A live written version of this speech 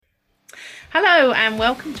Hello and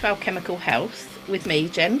welcome to Alchemical Health with me,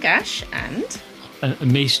 Jen Gash, and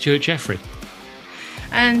me, Stuart Jeffrey.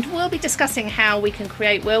 And we'll be discussing how we can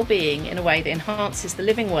create well-being in a way that enhances the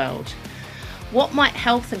living world. What might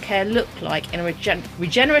health and care look like in a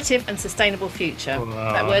regenerative and sustainable future?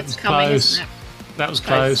 That word's coming, close. isn't it? That was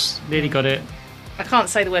close. Nearly got it. I can't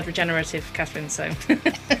say the word regenerative, Catherine, so...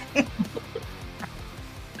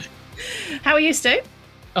 How are you, Stu?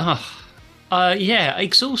 Yeah,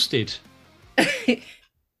 exhausted.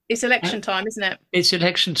 It's election time, isn't it? It's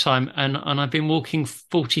election time, and I've been walking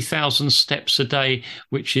 40,000 steps a day,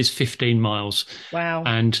 which is 15 miles. Wow.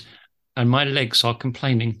 And my legs are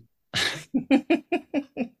complaining.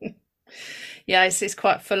 Yeah, it's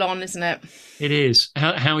quite full on, isn't it? It is.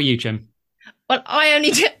 How are you, Jem? Well,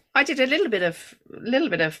 I did a little bit of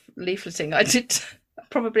leafleting. I did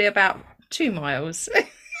probably about 2 miles.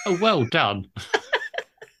 Oh, well done.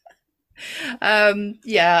 I'm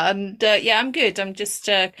good. I'm just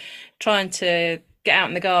trying to get out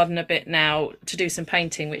in the garden a bit now to do some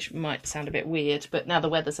painting, which might sound a bit weird, but now the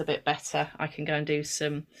weather's a bit better, I can go and do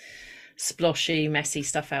some sploshy, messy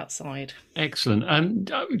stuff outside.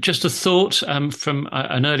 Excellent. Just a thought from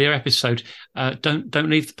an earlier episode. Don't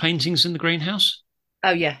leave the paintings in the greenhouse.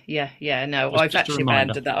 Oh yeah. No, I've actually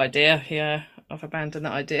abandoned that idea. Yeah, I've abandoned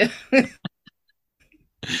that idea.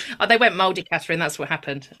 Oh, they went mouldy, Catherine. That's what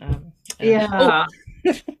happened. Yeah.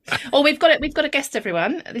 Oh, we've got a guest,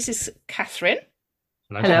 everyone. This is Katherine.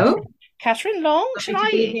 Hello. Katherine Long. Should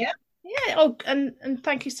I be here? Yeah. Oh, and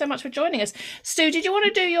thank you so much for joining us. Stu, did you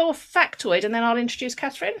want to do your factoid and then I'll introduce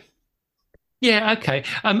Katherine? Yeah. Okay.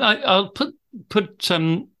 I'll put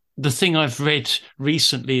the thing I've read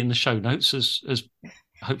recently in the show notes as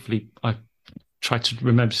hopefully I try to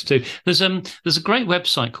remember to do. There's a great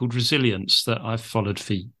website called Resilience that I've followed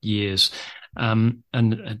for years, and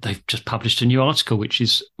they've just published a new article which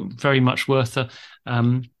is very much worth a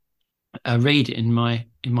read in my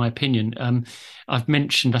opinion. I've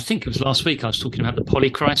mentioned, I think it was last week, I was talking about the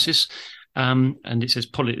polycrisis, and it says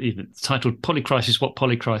titled "Polycrisis: What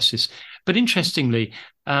Polycrisis?" But interestingly,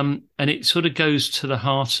 and it sort of goes to the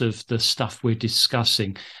heart of the stuff we're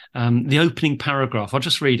discussing. The opening paragraph, I'll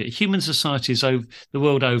just read it. Human societies the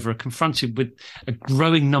world over are confronted with a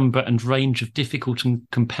growing number and range of difficult and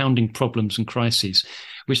compounding problems and crises,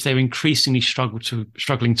 which they're increasingly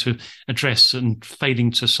struggling to address and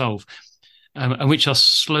failing to solve. And which are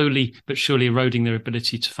slowly but surely eroding their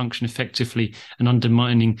ability to function effectively and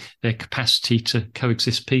undermining their capacity to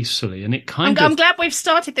coexist peacefully. And I'm glad we've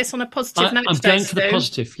started this on a positive note. I'm going for the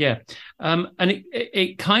positive, yeah. And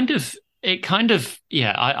it kind of,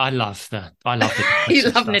 yeah. I love that. I love it. You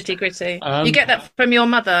love nitty gritty. You get that from your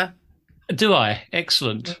mother. Do I?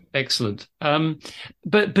 Excellent.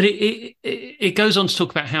 But it goes on to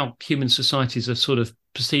talk about how human societies are sort of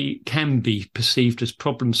can be perceived as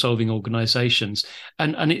problem-solving organisations,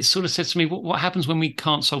 and it sort of says to me, what happens when we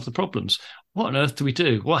can't solve the problems? What on earth do we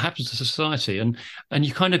do? What happens to society? And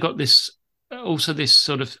you kind of got this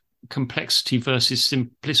sort of complexity versus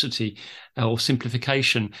simplicity or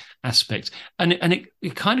simplification aspect, and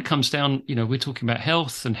it kind of comes down. We're talking about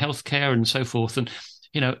health and healthcare and so forth, and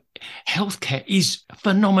healthcare is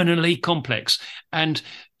phenomenally complex and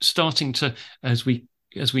starting to, as we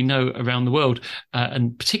know around the world,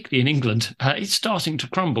 and particularly in England, it's starting to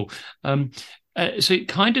crumble. So it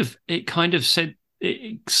kind of said,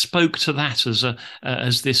 it spoke to that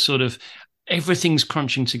as this sort of everything's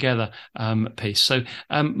crunching together piece. So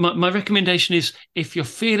my recommendation is, if you're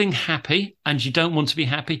feeling happy and you don't want to be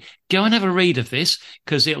happy, go and have a read of this,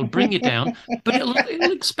 because it'll bring you down, but it'll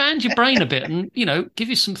expand your brain a bit and give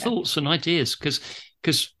you some thoughts and ideas, because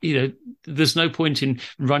there's no point in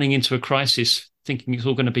running into a crisis thinking it's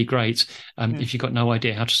all going to be great if you've got no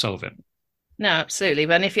idea how to solve it. No, absolutely.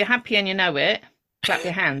 But if you're happy and you know it, clap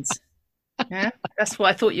your hands. Yeah, that's what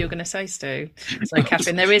I thought you were going to say, Stu. So,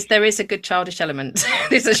 Catherine, there is a good childish element.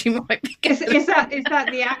 This, as you might be. Is that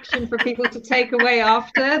the action for people to take away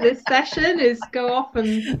after this session? Is go off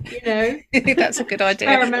and that's a good idea.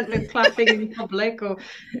 Experiment with clapping in public or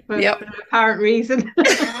for no apparent reason.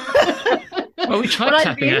 Well, we tried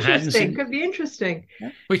clapping our hands. Could be interesting.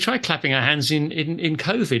 We tried clapping our hands in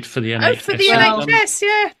COVID for the NHS. Oh, for the NHS,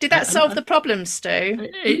 yeah. Did that solve the problem, Stu?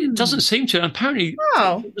 It doesn't seem to. Apparently,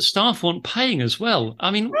 the staff weren't paying as well.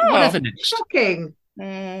 I mean, whatever next. Shocking.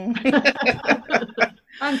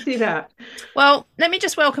 Fancy that. Well, let me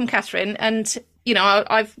just welcome Catherine. And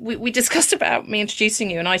we discussed about me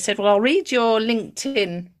introducing you, and I said, well, I'll read your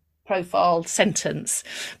LinkedIn profile sentence,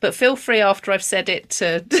 but feel free after I've said it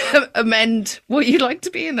to amend what you'd like to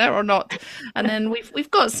be in there or not. And then we've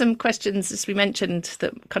got some questions, as we mentioned,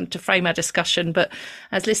 that kind of to frame our discussion. But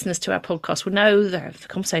as listeners to our podcast will know, the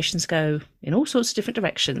conversations go in all sorts of different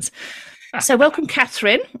directions. So welcome,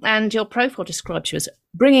 Katherine, and your profile describes you as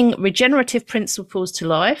bringing regenerative principles to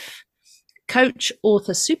life, coach,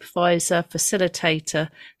 author, supervisor, facilitator,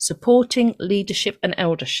 supporting leadership and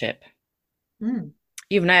eldership.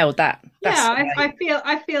 You've nailed that. I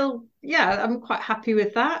feel, yeah, I'm quite happy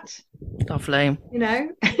with that. Lovely. You know,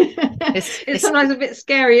 it's sometimes a bit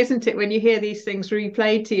scary, isn't it, when you hear these things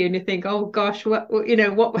replayed to you and you think, oh gosh, what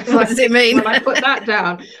does it mean when I put that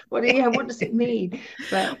down? What does it mean?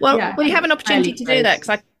 But well, you have an opportunity to do that,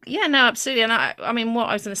 because absolutely. And I mean, what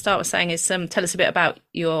I was going to start with saying is tell us a bit about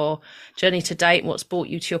your journey to date, what's brought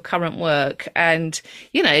you to your current work, and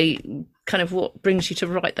kind of what brings you to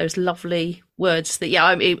write those lovely words that,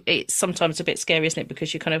 it's sometimes a bit scary, isn't it?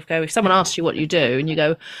 Because you kind of go, if someone asks you what you do and you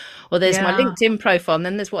go, well, there's my LinkedIn profile, and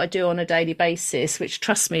then there's what I do on a daily basis, which,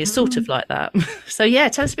 trust me, is sort of like that. So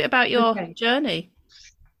tell us a bit about your journey.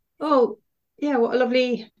 Oh, yeah, what a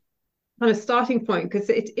lovely kind of starting point, because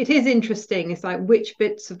it is interesting. It's like, which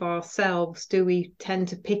bits of ourselves do we tend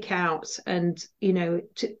to pick out, and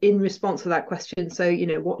in response to that question, so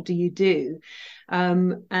what do you do?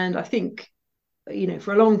 And I think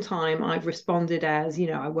for a long time I've responded as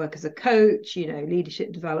I work as a coach,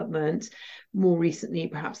 leadership development, more recently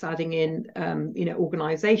perhaps adding in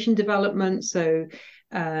organization development, so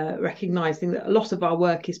recognizing that a lot of our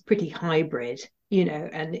work is pretty hybrid,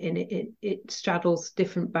 and it straddles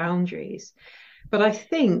different boundaries. But I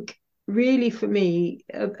think really for me,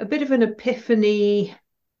 a bit of an epiphany,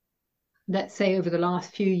 let's say over the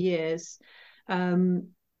last few years,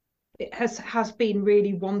 it has been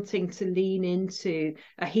really wanting to lean into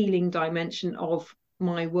a healing dimension of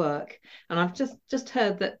my work. And I've just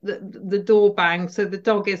heard that the door bang, so the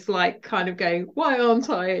dog is like kind of going, why aren't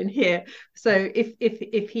I in here? So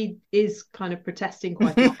if he is kind of protesting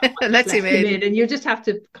quite a lot, let him in, and you just have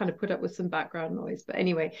to kind of put up with some background noise. But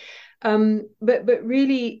anyway, but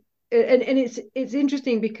really, and it's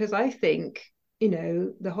interesting, because I think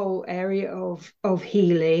the whole area of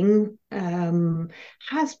healing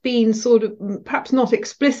has been sort of, perhaps not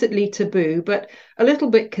explicitly taboo, but a little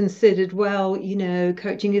bit considered, well,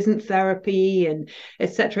 coaching isn't therapy, and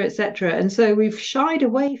etc. And so we've shied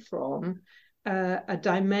away from a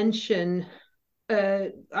dimension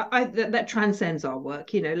that transcends our work.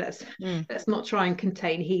 Let's not try and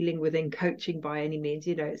contain healing within coaching by any means.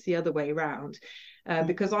 It's the other way around.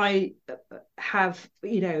 Because I have,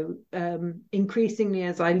 increasingly,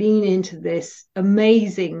 as I lean into this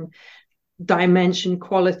amazing dimension,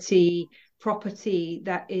 quality, property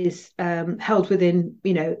that is held within,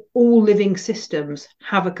 all living systems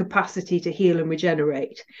have a capacity to heal and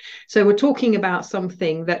regenerate. So we're talking about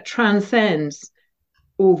something that transcends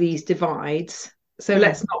all these divides. So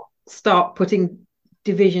let's not start putting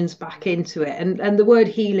divisions back into it, and the word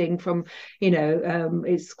healing, from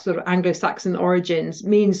its sort of Anglo-Saxon origins,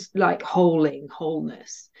 means like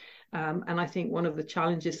wholeness, and I think one of the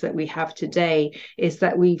challenges that we have today is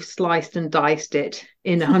that we've sliced and diced it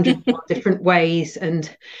in 100 different ways, and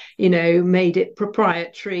made it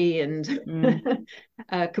proprietary, and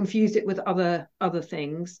confused it with other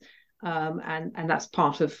things, and that's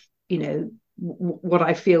part of what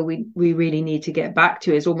I feel we really need to get back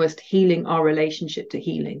to, is almost healing our relationship to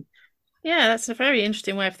healing. Yeah, that's a very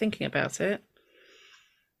interesting way of thinking about it.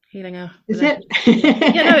 Healing our relationship.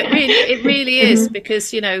 It really is,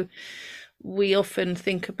 because we often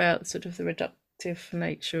think about sort of the reductive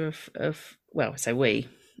nature of well, I say we,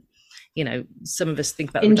 some of us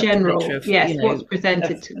think about in the general nature of, what's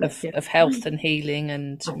presented of health and healing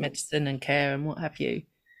and medicine and care and what have you.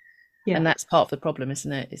 Yeah. And that's part of the problem,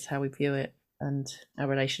 isn't it? Is how we view it and our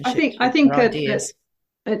relationship. I think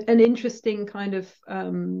an interesting kind of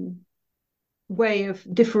way of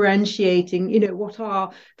differentiating, what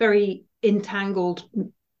are very entangled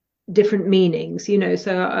different meanings,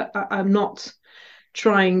 so I'm not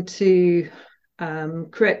trying to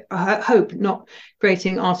create, I hope not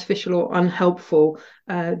creating artificial or unhelpful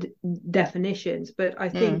definitions, but I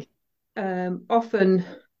think often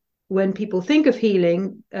when people think of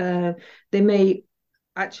healing, they may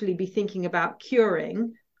actually be thinking about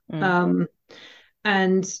curing, and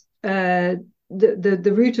the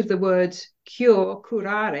root of the word cure,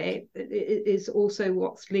 curare, is also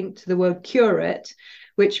what's linked to the word curate,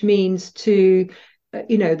 which means to,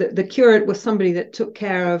 the curate was somebody that took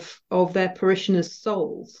care of their parishioners'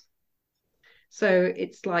 souls. So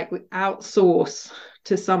it's like we outsource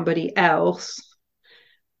to somebody else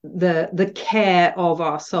the care of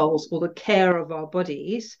our souls or the care of our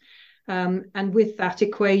bodies. And with that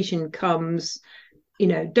equation comes,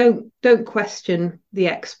 don't question the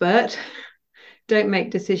expert, don't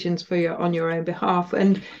make decisions on your own behalf,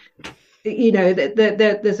 and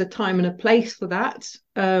there's a time and a place for that,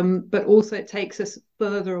 but also it takes us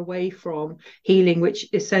further away from healing, which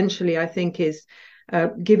essentially I think is,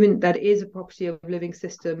 given that it is a property of living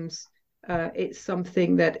systems, it's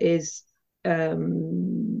something that is,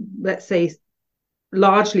 let's say,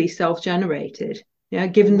 largely self-generated.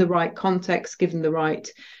 Given the right context, given the right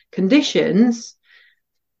conditions,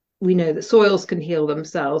 we know that soils can heal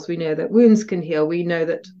themselves. We know that wounds can heal. We know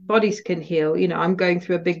that bodies can heal. I'm going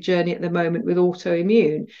through a big journey at the moment with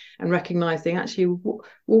autoimmune and recognizing, actually, well,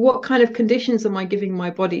 what kind of conditions am I giving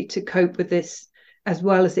my body to cope with this as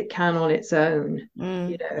well as it can on its own?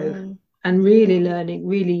 And really learning,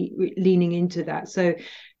 really leaning into that. So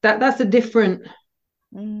that's a different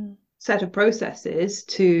set of processes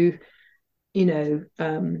to, even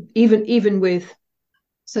with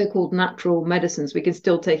so-called natural medicines, we can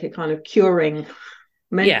still take a kind of curing,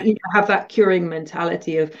 have that curing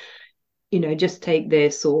mentality of, just take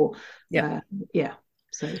this, or so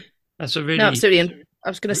that's a really, no, absolutely. And I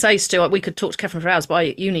was going to say, Stu, we could talk to Katherine for hours,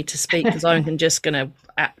 but you need to speak, because I'm just going to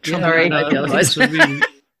it's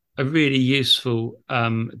a really useful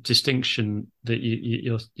distinction that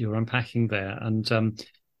you're unpacking there. And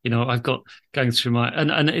I've got going through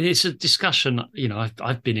and it's a discussion.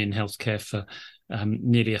 I've been in healthcare for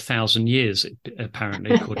nearly 1,000 years,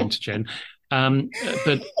 apparently, according to Jen.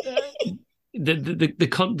 But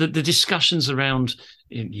the discussions around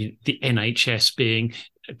the NHS being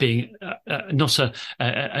not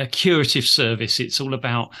a curative service. It's all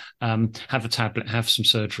about have a tablet, have some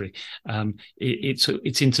surgery. It's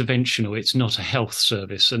interventional. It's not a health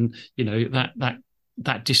service, and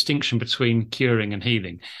that distinction between curing and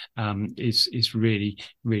healing is really,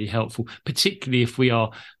 really helpful, particularly if we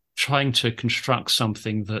are trying to construct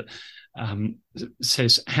something that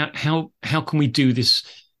says how can we do this?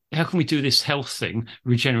 How can we do this health thing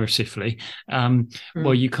regeneratively?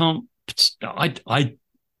 Well, you can't. I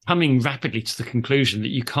coming rapidly to the conclusion that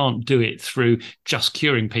you can't do it through just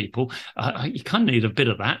curing people. You kind of need a bit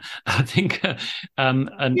of that, I think.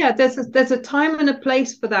 There's a time and a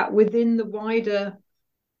place for that within the wider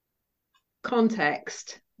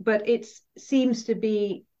context, but it seems to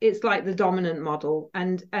be, it's like the dominant model,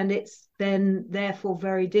 and it's then therefore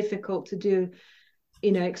very difficult to do,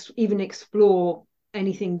 even explore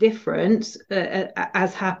anything different,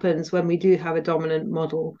 as happens when we do have a dominant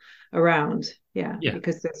model around,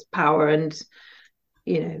 because there's power and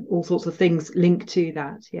all sorts of things linked to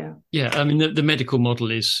that. I mean, the medical model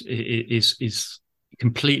is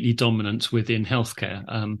completely dominant within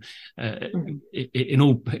healthcare, in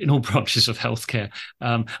all branches of healthcare,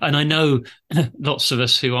 and I know lots of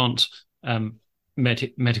us who aren't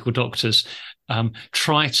medical doctors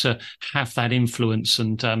try to have that influence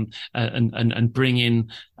and bring in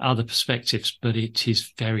other perspectives, but it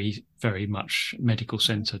is very, very much medical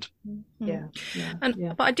centered. But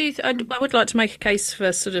I would like to make a case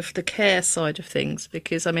for sort of the care side of things,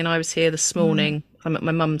 because I mean, I was here this morning. I'm at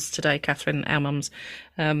my mum's today, Catherine, our mum's.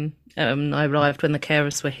 I arrived when the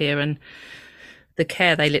carers were here, and the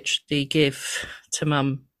care they literally give to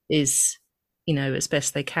mum is, as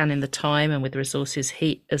best they can in the time and with the resources,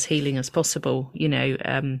 as healing as possible,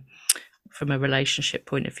 from a relationship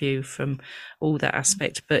point of view, from all that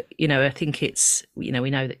aspect. But, I think it's, we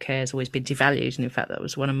know that care has always been devalued. And in fact, that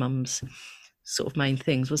was one of mum's sort of main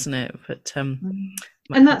things, wasn't it? But and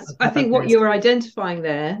that's, I think, what you're identifying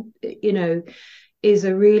there, is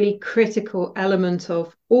a really critical element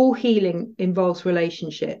of all healing involves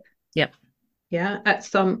relationship. Yep. At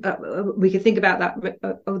some we can think about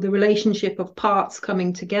that of the relationship of parts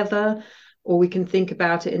coming together, or we can think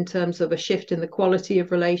about it in terms of a shift in the quality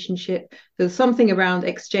of relationship. There's something around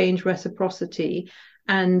exchange, reciprocity,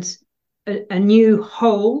 and a new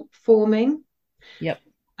whole forming. Yep.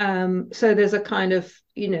 So there's a kind of,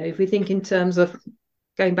 if we think in terms of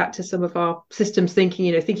going back to some of our systems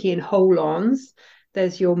thinking, thinking in whole-ons,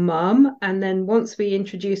 there's your mum, and then once we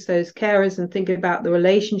introduce those carers and think about the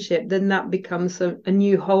relationship, then that becomes a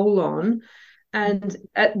new whole-on. And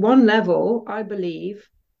at one level, I believe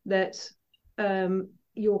that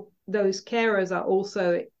those carers are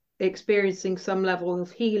also experiencing some level of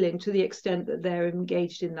healing to the extent that they're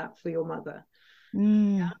engaged in that for your mother.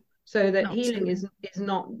 So that healing is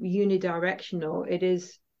not unidirectional. It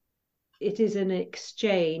is an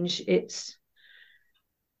exchange.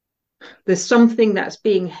 There's something that's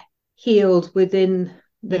being healed within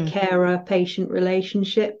the carer-patient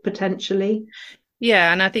relationship, potentially.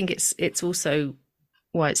 Yeah, and I think it's also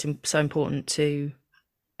why it's so important to,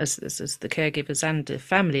 as the caregivers and the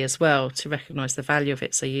family as well, to recognise the value of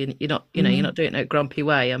it. So you're not, you're not doing it in a grumpy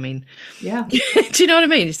way. I mean, Yeah. do you know what I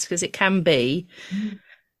mean? It's because it can be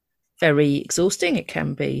very exhausting. It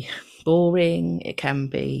can be boring. It can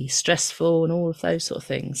be stressful, and all of those sort of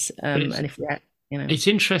things. And if it's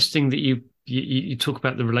interesting that you talk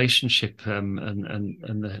about the relationship and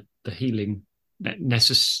the healing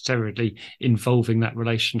necessarily involving that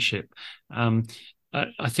relationship.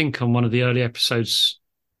 I think on one of the early episodes,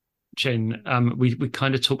 Jen, we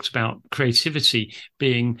kind of talked about creativity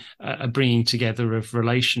being a bringing together of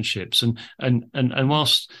relationships, and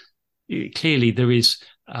whilst clearly there is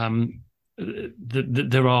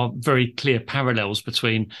there are very clear parallels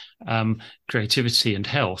between creativity and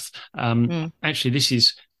health. Actually, this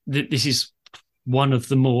is one of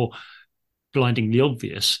the more blindingly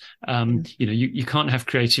obvious. You can't have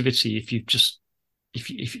creativity if you just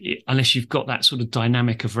unless you've got that sort of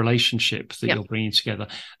dynamic of relationship that you're bringing together,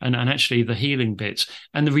 and actually the healing bit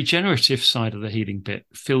and the regenerative side of the healing bit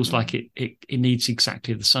feels like it needs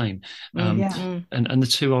exactly the same. And the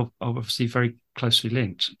two are obviously very closely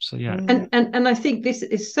linked. So and I think this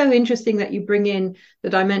is so interesting that you bring in the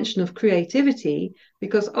dimension of creativity,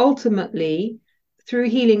 because ultimately through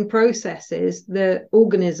healing processes, the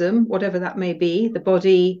organism, whatever that may be, the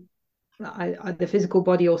body, the physical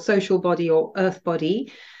body or social body or earth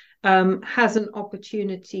body, has an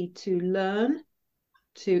opportunity to learn,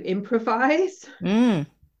 to improvise, to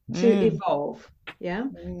evolve.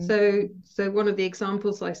 So one of the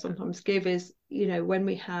examples I sometimes give is, when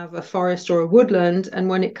we have a forest or a woodland, and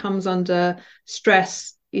when it comes under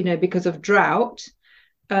stress, because of drought,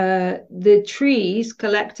 the trees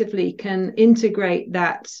collectively can integrate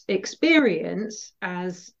that experience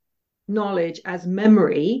as knowledge, as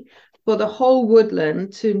memory, for the whole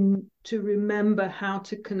woodland to remember how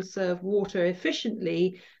to conserve water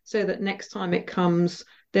efficiently, so that next time it comes,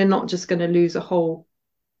 they're not just going to lose a whole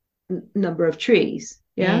number of trees.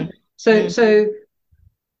 So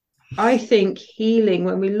I think healing,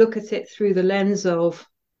 when we look at it through the lens of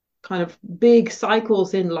kind of big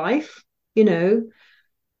cycles in life, it's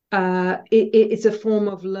a form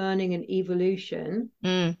of learning and evolution.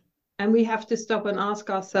 And we have to stop and ask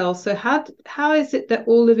ourselves, so how is it that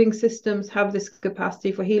all living systems have this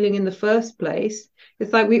capacity for healing in the first place?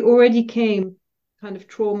 It's like we already came kind of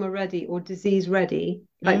trauma ready or disease ready,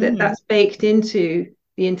 like that's baked into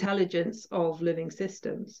the intelligence of living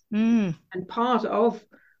systems. And part of,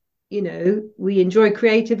 we enjoy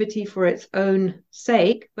creativity for its own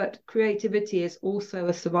sake, but creativity is also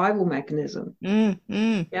a survival mechanism.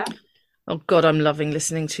 Yeah. Oh God, I'm loving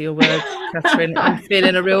listening to your words, Katherine. I'm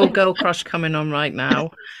feeling a real girl crush coming on right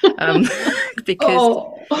now, because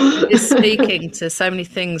you're speaking to so many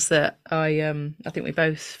things that I think we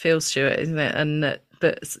both feel, Stuart, isn't it? And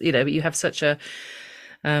but you have such a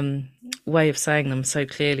way of saying them so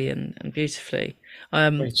clearly and beautifully.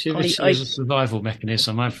 Creativity is a survival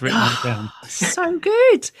mechanism. I've written that down. So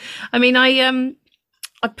good. I mean, I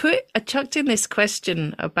chucked in this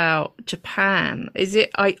question about Japan. Is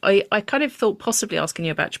it? I kind of thought possibly asking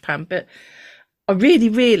you about Japan, but I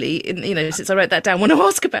really, since I wrote that down, want to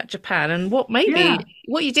ask about Japan and what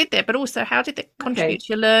you did there, but also how did it contribute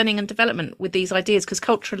to your learning and development with these ideas? Because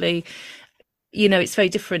culturally, it's very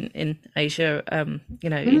different in Asia,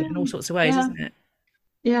 in all sorts of ways, isn't it?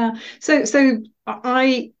 Yeah. So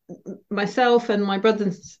I, myself and my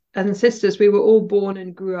brothers and sisters, we were all born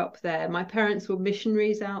and grew up there. My parents were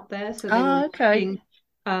missionaries out there, so they were working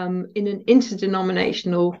in an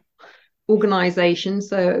interdenominational organization,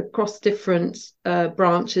 so across different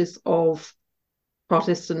branches of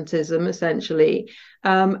Protestantism, essentially.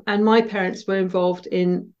 And my parents were involved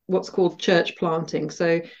in what's called church planting.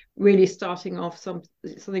 So really starting off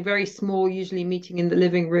something very small, usually meeting in the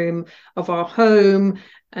living room of our home,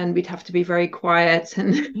 and we'd have to be very quiet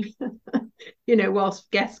and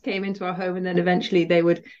whilst guests came into our home, and then eventually they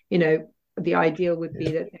would, the ideal would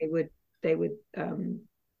be that they would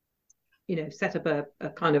set up a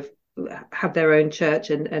kind of, have their own church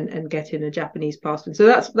and get in a Japanese pastor. So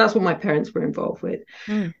that's what my parents were involved with.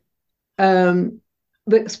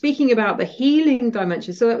 But speaking about the healing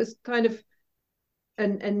dimension, so that was kind of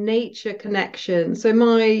a nature connection. So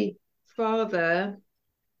my father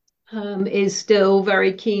is still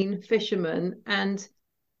very keen fisherman and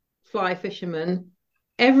fly fisherman.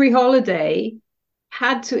 Every holiday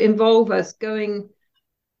had to involve us going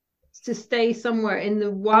to stay somewhere in the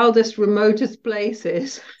wildest, remotest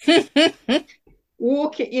places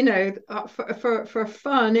walking, for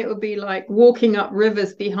fun, it would be like walking up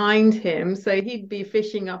rivers behind him. So he'd be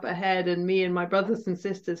fishing up ahead, and me and my brothers and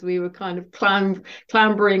sisters, we were kind of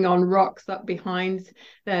clambering on rocks up behind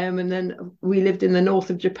them. And then we lived in the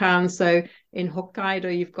north of Japan, so in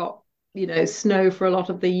Hokkaido, you've got snow for a lot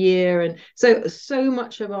of the year, and so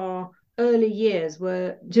much of our early years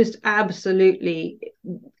were just absolutely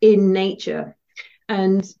in nature.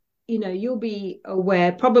 And you'll be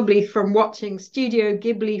aware probably from watching Studio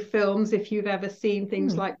Ghibli films, if you've ever seen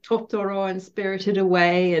things like Totoro and Spirited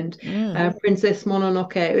Away and Princess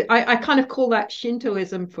Mononoke. I kind of call that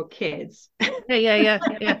Shintoism for kids. Yeah.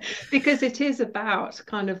 Because it is about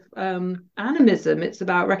kind of animism. It's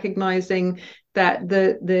about recognizing that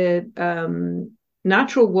the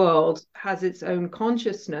natural world has its own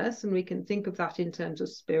consciousness, and we can think of that in terms of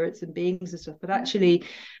spirits and beings and stuff. But actually,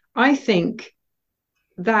 I think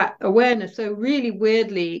that awareness, so really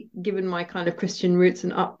weirdly, given my kind of Christian roots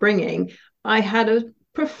and upbringing, I had a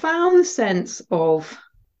profound sense of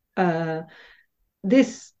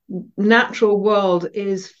this natural world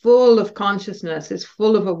is full of consciousness, is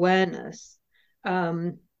full of awareness,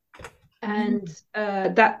 and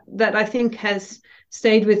that I think has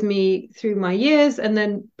stayed with me through my years, and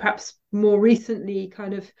then perhaps more recently,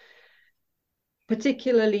 kind of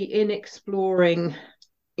particularly in exploring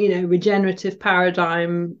regenerative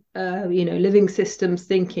paradigm, living systems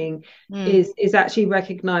thinking, is actually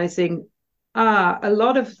recognizing a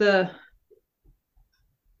lot of this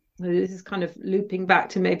is kind of looping back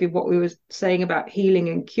to maybe what we were saying about healing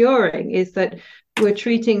and curing, is that we're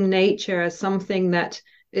treating nature as something that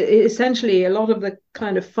essentially a lot of the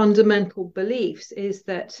kind of fundamental beliefs is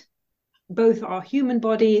that both our human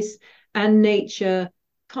bodies and nature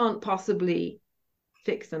can't possibly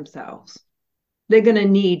fix themselves. They're going to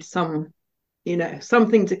need something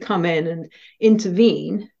to come in and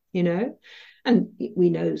intervene, and we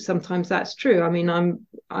know sometimes that's true. I mean, I'm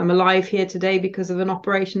alive here today because of an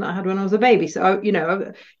operation that I had when I was a baby. So,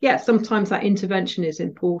 sometimes that intervention is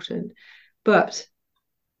important. But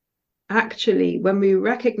actually, when we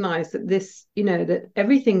recognize that this, that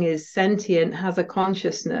everything is sentient, has a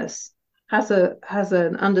consciousness, has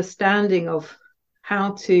an understanding of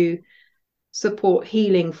how to support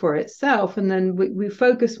healing for itself, and then we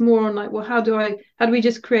focus more on like, well, how do we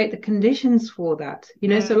just create the conditions for that?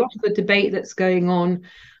 So a lot of the debate that's going on,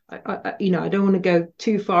 I don't want to go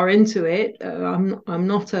too far into it. I'm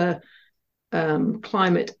not a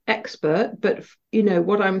climate expert, but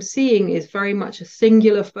what I'm seeing is very much a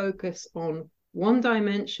singular focus on one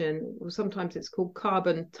dimension, or sometimes it's called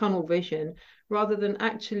carbon tunnel vision, rather than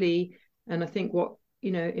actually, and I think what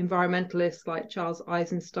environmentalists like Charles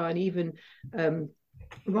Eisenstein, even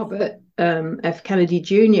Robert F. Kennedy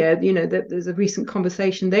Jr., there's a recent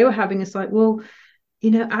conversation they were having. It's like, well,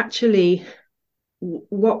 actually,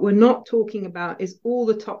 what we're not talking about is all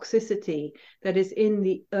the toxicity that is in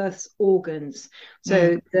the Earth's organs.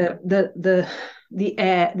 So the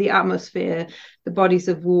air, the atmosphere, the bodies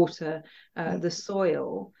of water, the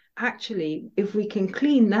soil. Actually, if we can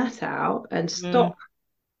clean that out and stop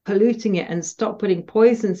polluting it and stop putting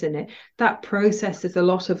poisons in it, that processes a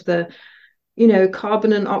lot of the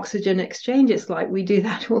carbon and oxygen exchange. It's like we do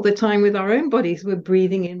that all the time with our own bodies. We're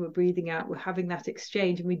breathing in, we're breathing out, we're having that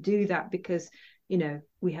exchange, and we do that because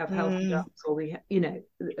we have healthy lungs, or we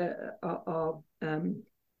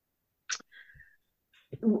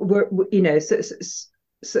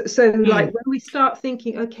so like when we start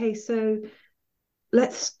thinking, okay, so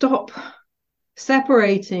let's stop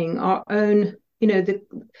separating our own the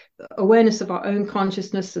awareness of our own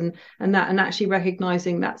consciousness and actually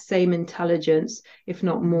recognizing that same intelligence, if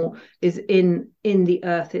not more, is in the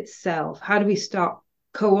earth itself. How do we start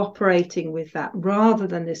cooperating with that rather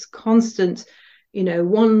than this constant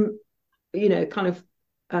one kind of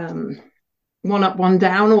one up, one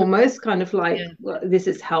down, almost kind of like, well, this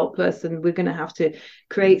is helpless and we're going to have to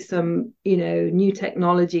create some new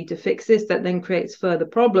technology to fix this, that then creates further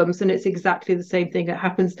problems. And it's exactly the same thing that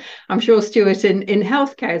happens, I'm sure, Stuart, in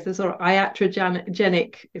healthcare. Is the sort of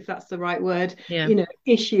iatrogenic, if that's the right word,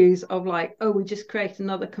 issues of like, oh, we just create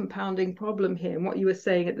another compounding problem here. And what you were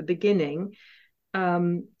saying at the beginning,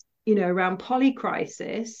 around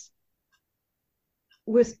polycrisis,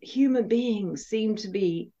 was human beings seem to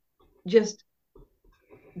be just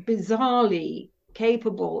bizarrely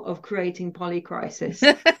capable of creating polycrisis.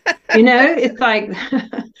 It's like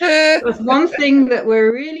that's one thing that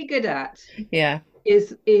we're really good at.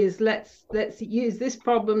 Is let's use this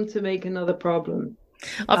problem to make another problem.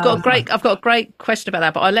 I've got a great question about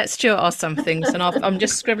that, but I'll let Stuart ask some things, and I'm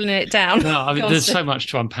just scribbling it down. No, I mean, there's so much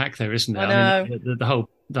to unpack there, isn't there? I know. I mean,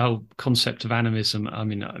 the whole concept of animism. I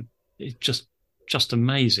mean, it just just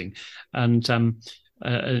amazing. And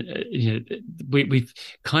we've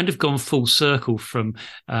kind of gone full circle from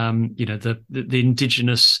the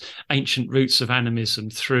indigenous ancient roots of animism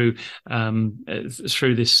through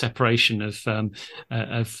this separation of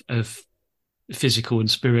physical and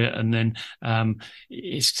spirit, and then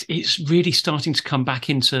it's really starting to come back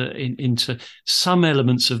into some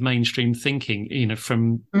elements of mainstream thinking,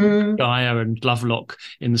 from Gaia and Lovelock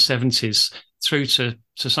in the 70s through to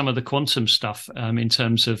some of the quantum stuff, in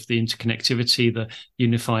terms of the interconnectivity, the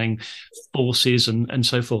unifying forces, and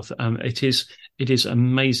so forth. It is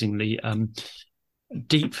amazingly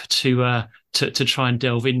deep to try and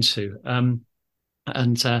delve into.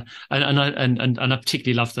 And I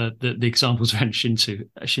particularly love the examples around Shinto.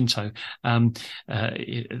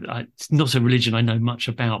 It's not a religion I know much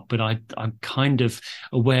about, but I'm kind of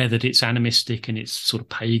aware that it's animistic and it's sort of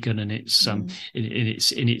pagan, and it's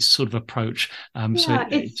in its sort of approach. So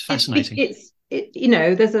it's fascinating.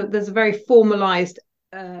 There's a very formalized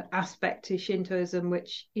aspect to Shintoism,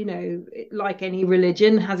 which, like any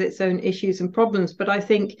religion, has its own issues and problems. But I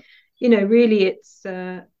think, really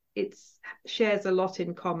it's shares a lot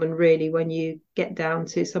in common, really, when you get down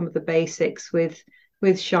to some of the basics with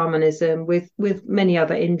shamanism, with many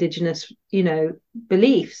other indigenous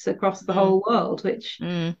beliefs across the whole world, which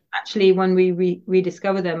actually, when we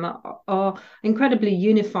rediscover them, are incredibly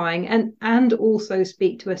unifying, and also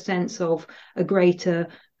speak to a sense of a greater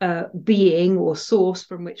being or source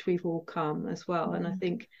from which we've all come as well. And I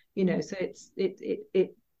think, so it's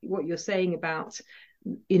what you're saying about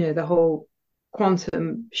the whole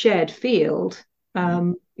quantum shared field,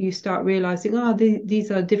 you start realizing, these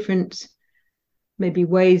are different maybe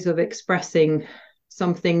ways of expressing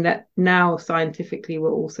something that now scientifically we're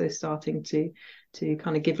also starting to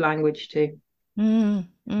kind of give language to.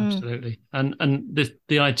 Absolutely. And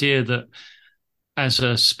the idea that as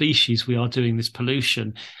a species we are doing this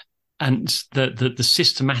pollution, and the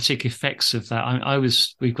systematic effects of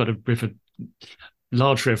that. We've got a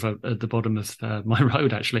large river at the bottom of my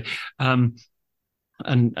road, actually.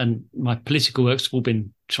 And my political work's all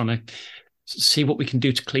been trying to see what we can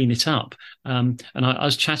do to clean it up. And I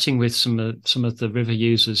was chatting with some of the river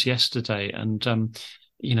users yesterday, and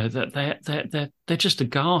that they're just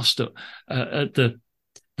aghast at the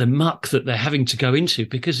muck that they're having to go into,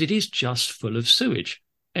 because it is just full of sewage.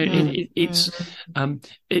 It's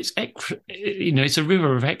a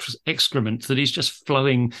river of excrement that is just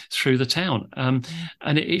flowing through the town,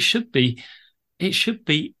 and it should be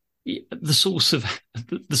the source of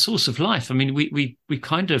life. I mean, we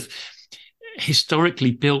kind of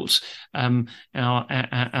historically built our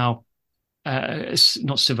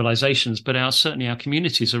not civilizations, but certainly our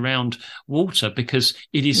communities around water, because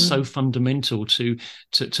it is so fundamental to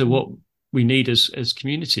what we need as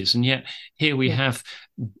communities. And yet here we have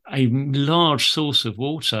a large source of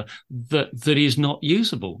water that is not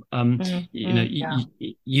usable.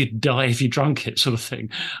 You'd die if you drank it, sort of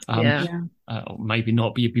thing. Or maybe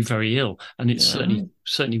not, but you'd be very ill. And it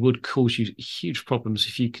certainly would cause you huge problems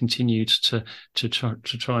if you continued to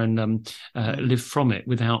try and live from it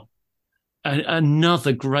without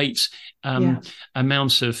another great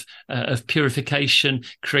amount of purification,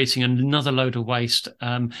 creating another load of waste,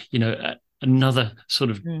 another sort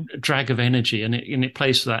of drag of energy, and it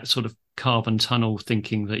plays to that sort of carbon tunnel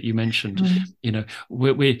thinking that you mentioned.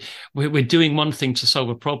 We're doing one thing to solve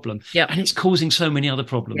a problem, and it's causing so many other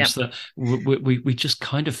problems that we just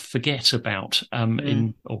kind of forget about,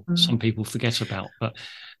 some people forget about. But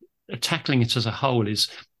tackling it as a whole is,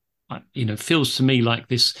 feels to me like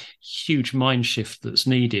this huge mind shift that's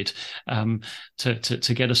needed to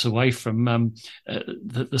get us away from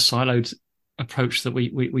the siloed approach that we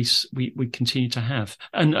continue to have,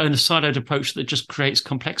 and a siloed approach that just creates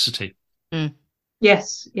complexity.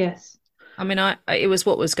 Yes. I mean, it was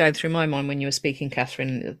what was going through my mind when you were speaking,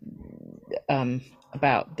 Catherine,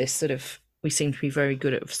 about this sort of, we seem to be very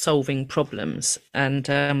good at solving problems, and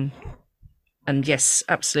yes,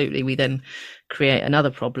 absolutely, we then create another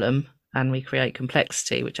problem and we create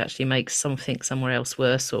complexity, which actually makes something somewhere else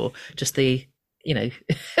worse, or just the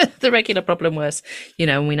the regular problem worse.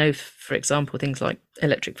 And we know, for example, things like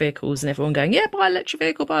electric vehicles, and everyone going, buy an electric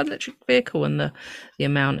vehicle, and the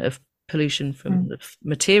amount of pollution from the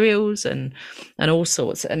materials and all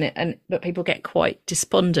sorts, but people get quite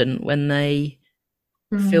despondent when they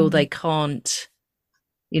feel they can't,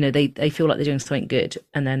 they feel like they're doing something good,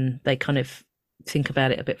 and then they kind of think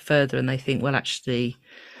about it a bit further, and they think, well, actually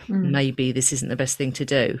maybe this isn't the best thing to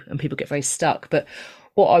do, and people get very stuck. But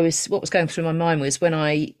what was going through my mind was, when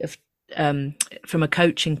I from a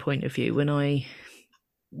coaching point of view, when I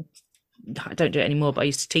don't do it anymore, but I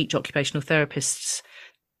used to teach occupational therapists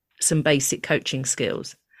some basic coaching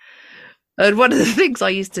skills. And one of the things I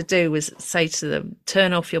used to do was say to them,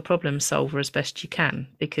 turn off your problem solver as best you can,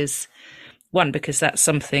 because that's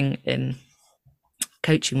something in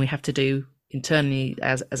coaching we have to do internally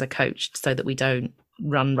as a coach, so that we don't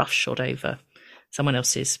run roughshod over someone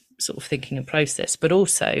else's sort of thinking and process. But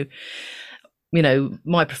also,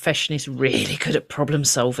 my profession is really good at problem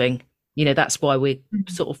solving. That's why we're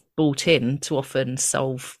sort of brought in to often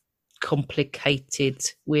solve complicated,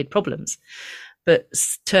 weird problems. But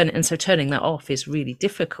turning that off is really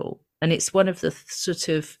difficult. And it's one of the sort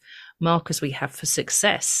of markers we have for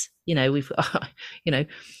success. We've,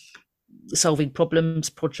 solving problems,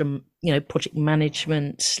 project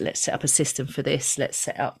management. Let's set up a system for this. Let's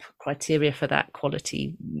set up criteria for that,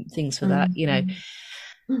 quality things for that,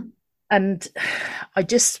 And I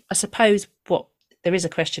suppose there is a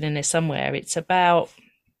question in there somewhere. It's about,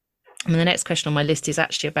 the next question on my list is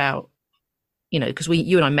actually about, because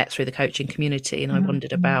you and I met through the coaching community, and I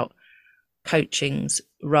wondered about coaching's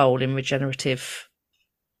role in regenerative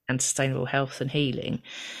and sustainable health and healing.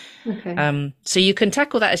 Okay. So you can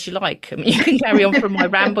tackle that as you like. I mean, you can carry on from my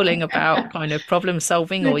rambling about kind of problem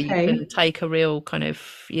solving, or you can take a real kind of,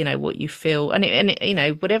 what you feel,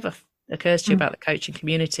 and whatever occurs to you about the coaching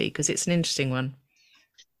community, because it's an interesting one.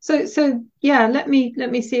 So yeah, let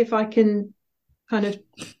me see if I can kind of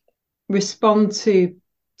respond to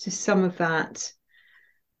some of that.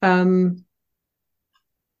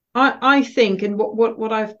 I think, and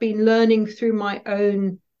what I've been learning through my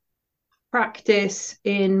own practice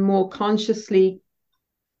in more consciously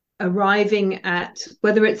arriving at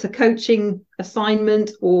whether it's a coaching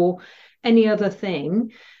assignment or any other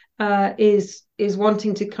thing, is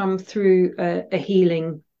wanting to come through a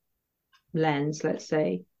healing lens, let's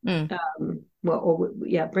say, bringing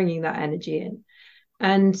that energy in.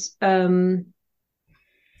 And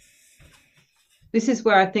this is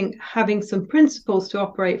where I think having some principles to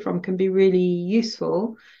operate from can be really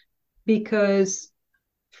useful, because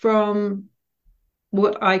from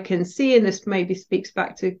what I can see, and this maybe speaks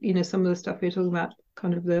back to, some of the stuff we were talking about,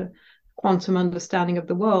 kind of the quantum understanding of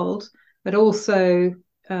the world, but also,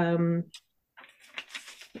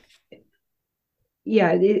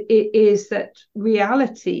 it is that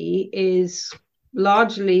reality is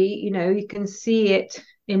largely, you can see it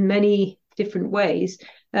in many different ways,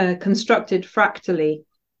 constructed fractally.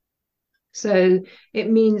 So it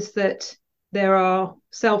means that there are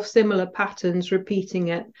self-similar patterns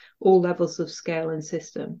repeating at all levels of scale and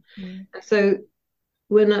system. So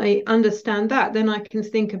when I understand that, then I can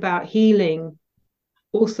think about healing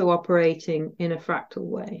also operating in a fractal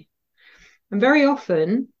way. And very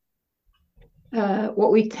often,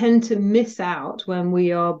 what we tend to miss out when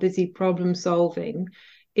we are busy problem solving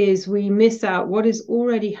is we miss out what is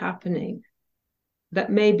already happening,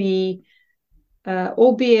 that may be,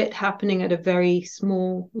 albeit happening at a very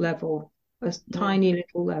small level, a tiny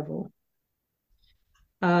little level.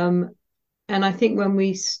 And I think when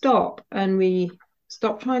we stop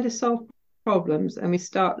trying to solve problems, and we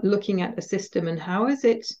start looking at the system and how is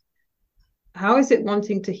it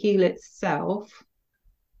wanting to heal itself.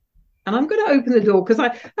 And I'm going to open the door, because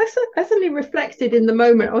I suddenly reflected in the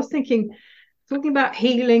moment. I was talking about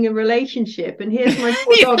healing a relationship, and here's my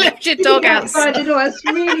poor dog. Left your dog outside the door. It's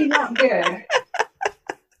really not good.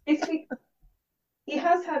 He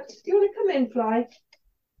has had. Do you want to come in, Fly?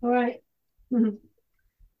 All right. Mm-hmm.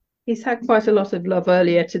 He's had quite a lot of love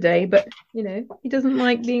earlier today, but he doesn't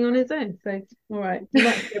like being on his own. So all right, he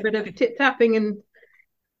might be a bit of tip tapping and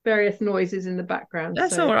various noises in the background.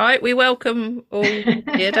 That's all right. We welcome all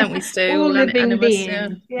here, don't we, Stu? all living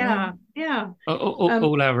beings. Yeah.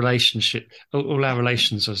 All our relations,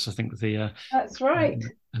 as I think the that's right.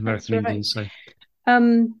 American Indians say.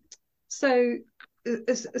 So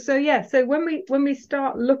when we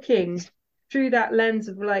start looking through that lens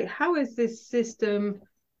of like, how is this system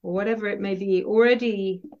or whatever it may be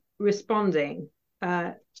already responding,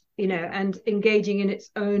 and engaging in its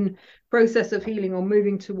own process of healing or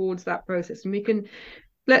moving towards that process, and we can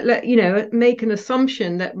make an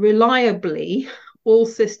assumption that reliably all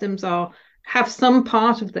systems have some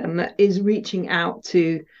part of them that is reaching out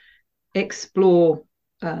to explore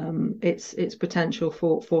its potential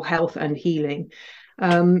for health and healing.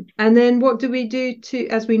 And then what do we do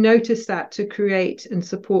as we notice that, to create and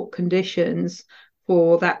support conditions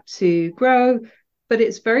for that to grow? But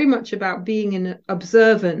it's very much about being in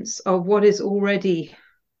observance of what is already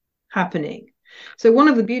happening. So one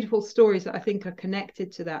of the beautiful stories that I think are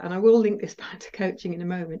connected to that, and I will link this back to coaching in a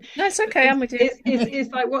moment. No, it's okay. I'm with you. is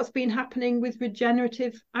like what's been happening with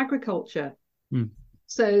regenerative agriculture.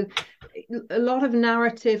 So a lot of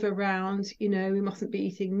narrative around, we mustn't be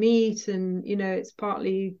eating meat, and it's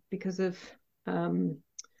partly because of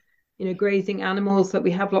grazing animals that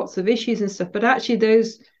we have lots of issues and stuff. But actually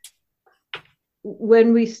those,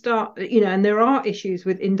 when we start, and there are issues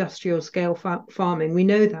with industrial scale farming, we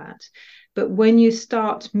know that. But when you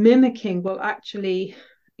start mimicking, well, actually,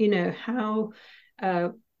 how,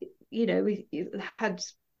 we had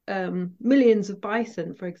millions of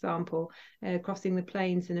bison, for example, crossing the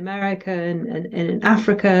plains in America and in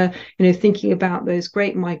Africa, thinking about those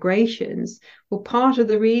great migrations. Well, part of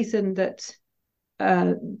the reason that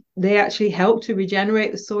they actually helped to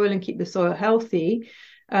regenerate the soil and keep the soil healthy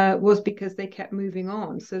was because they kept moving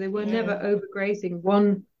on. So they were never overgrazing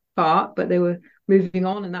one part, but they were moving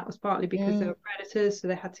on, and that was partly because they were predators, so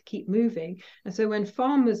they had to keep moving. And so when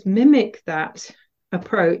farmers mimic that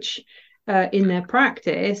approach in their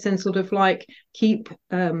practice and sort of like keep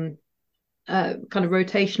kind of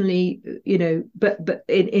rotationally, but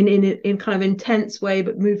in kind of intense way,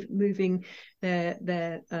 but moving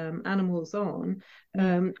their animals on,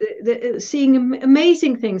 they're seeing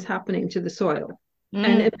amazing things happening to the soil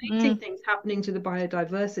and amazing things happening to the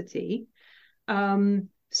biodiversity.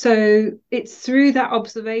 So it's through that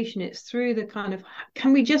observation, it's through the kind of,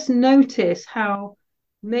 can we just notice how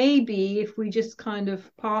maybe if we just kind of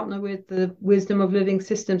partner with the wisdom of living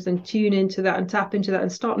systems and tune into that and tap into that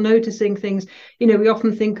and start noticing things. We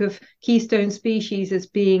often think of keystone species as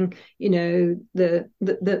being, the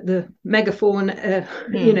megafauna,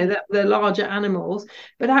 the larger animals,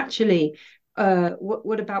 but actually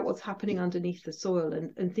what about what's happening underneath the soil,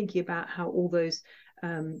 and thinking about how all those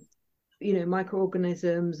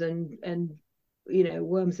microorganisms and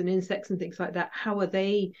worms and insects and things like that, how are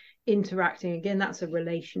they interacting? Again, that's a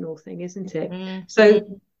relational thing, isn't it?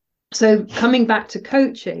 So coming back to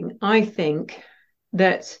coaching, I think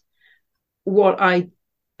that what I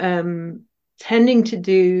tending to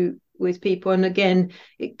do with people, and again,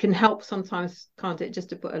 it can help sometimes, can't it, just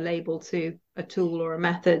to put a label to a tool or a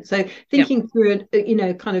method. So thinking through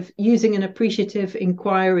it, kind of using an appreciative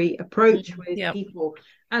inquiry approach with people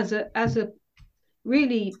as a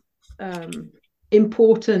really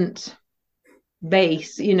important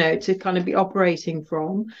base, to kind of be operating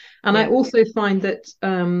from. And I also find that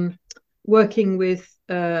working with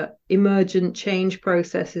emergent change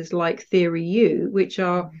processes like Theory U, which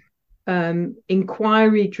are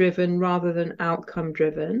inquiry driven rather than outcome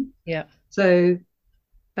driven. So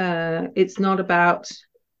it's not about,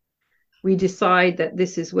 we decide that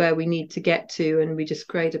this is where we need to get to and we just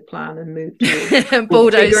create a plan and move to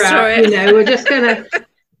bulldoze through it. We're just gonna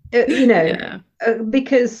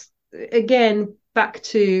because again, back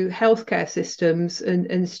to healthcare systems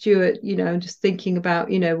and Stuart, just thinking about,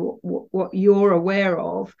 what you're aware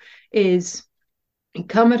of is, you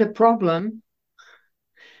come at a problem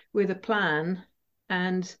with a plan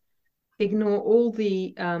and ignore all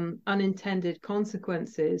the unintended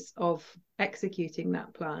consequences of executing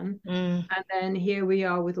that plan. And then here we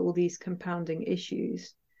are with all these compounding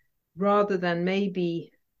issues, rather than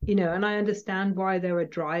maybe, and I understand why there are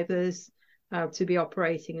drivers to be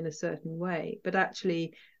operating in a certain way, but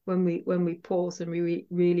actually when we pause and we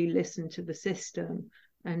really listen to the system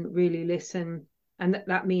and really listen, and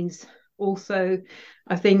that means also,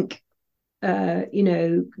 I think,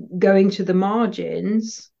 going to the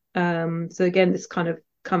margins. So again, this kind of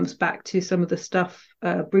comes back to some of the stuff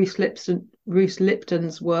Bruce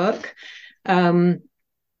Lipton's work, and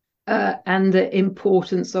the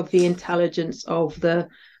importance of the intelligence of the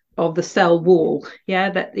cell wall.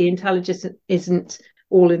 That the intelligence isn't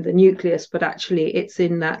all in the nucleus, but actually it's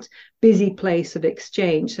in that busy place of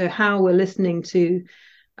exchange. So how we're listening to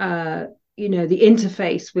the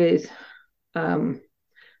interface with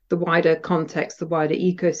the wider context, the wider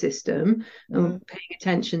ecosystem, and paying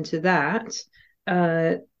attention to that.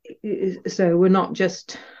 So we're not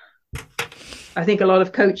just, I think a lot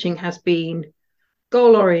of coaching has been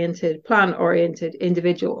goal oriented, plan oriented,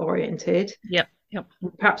 individual oriented.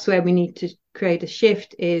 Perhaps where we need to create a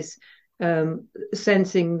shift is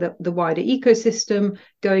sensing the wider ecosystem,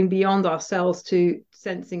 going beyond ourselves to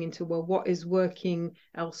sensing into, well, what is working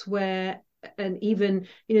elsewhere. And even,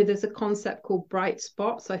 there's a concept called bright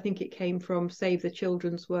spots. I think it came from Save the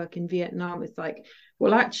Children's work in Vietnam. It's like,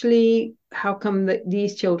 well, actually, how come that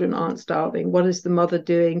these children aren't starving? What is the mother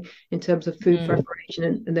doing in terms of food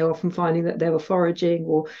preparation? And they're often finding that they were foraging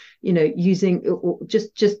or, using, or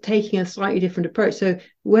just taking a slightly different approach. So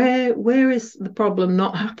where is the problem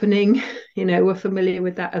not happening? We're familiar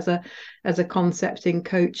with that as a concept in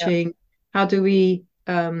coaching. How do we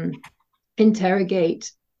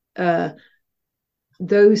interrogate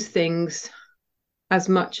those things as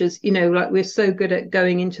much as, like we're so good at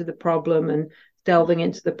going into the problem and delving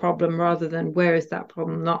into the problem rather than where is that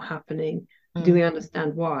problem not happening? Do we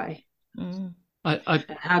understand why? And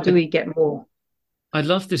how do we get more? I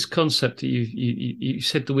love this concept that you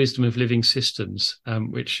said, the wisdom of living systems,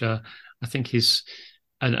 which I think is,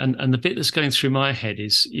 and the bit that's going through my head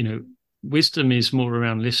is, wisdom is more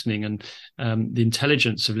around listening, and the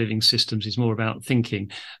intelligence of living systems is more about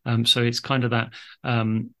thinking. So it's kind of that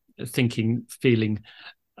thinking, feeling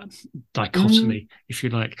dichotomy, if you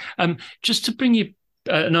like. Just to bring you,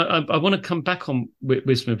 and I want to come back on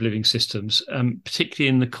wisdom of living systems, particularly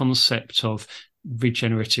in the concept of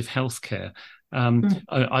regenerative healthcare.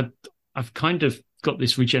 I've kind of got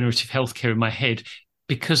this regenerative healthcare in my head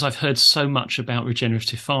because I've heard so much about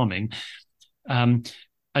regenerative farming. And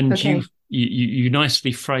you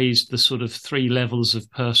nicely phrased the sort of 3 levels of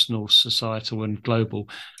personal, societal, and global.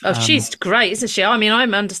 Oh, she's great, isn't she? I mean,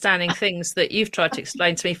 I'm understanding things that you've tried to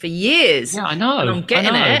explain to me for years. Yeah, I know. And I'm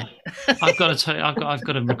getting it. I've got to tell you, I've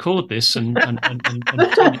got to record this and turn it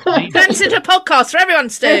into a podcast for everyone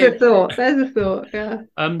to do. There's a thought. Yeah.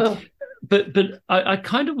 But I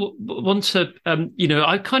kind of want to,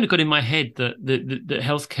 I kind of got in my head that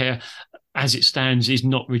healthcare, as it stands, is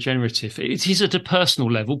not regenerative. It is at a personal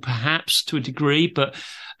level, perhaps to a degree, but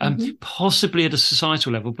possibly at a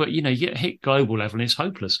societal level. But you hit global level, and it's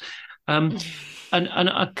hopeless. And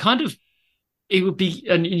I kind of, it would be,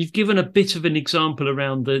 and you've given a bit of an example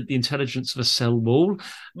around the intelligence of a cell wall,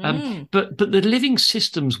 but the living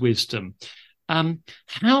systems wisdom.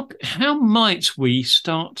 How might we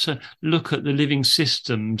start to look at the living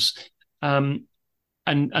systems and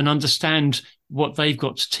understand what they've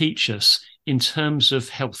got to teach us in terms of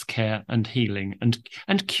healthcare and healing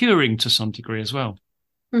and curing to some degree as well?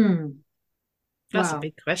 That's a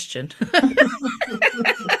big question.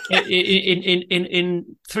 in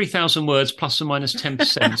 3,000 words, plus or minus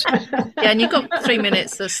 10%. Yeah, and you've got 3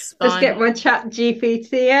 minutes. That's fine. Let's get my chat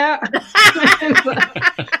GPT out.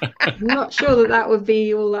 I'm not sure that would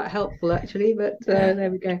be all that helpful, actually, but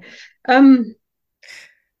there we go. Can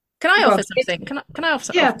I offer something? Can I offer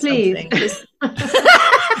something? Yeah, please.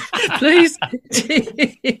 Please.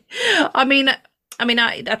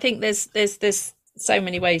 I think there's so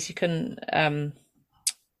many ways you can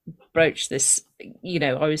broach this.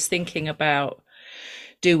 I was thinking about,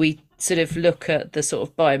 do we sort of look at the sort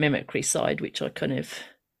of biomimicry side, which I kind of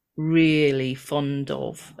really fond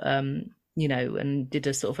of, and did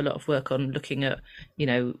a sort of a lot of work on looking at,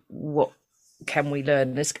 what can we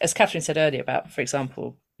learn, as Katherine said earlier about, for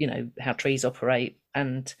example, how trees operate,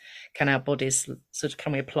 and can our bodies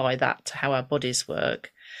can we apply that to how our bodies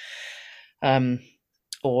work,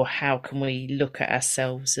 or how can we look at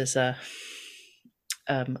ourselves as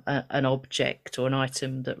an object or an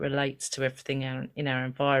item that relates to everything in our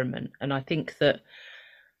environment. And I think that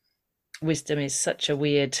wisdom is such a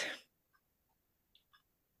weird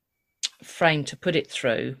frame to put it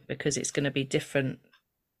through, because it's going to be different.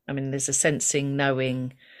 I mean, there's a sensing,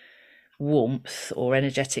 knowing, warmth or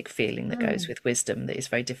energetic feeling that goes with wisdom that is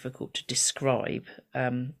very difficult to describe,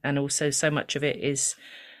 and also so much of it is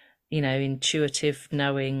intuitive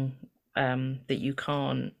knowing, that you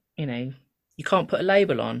can't put a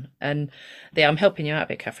label on. And I'm helping you out a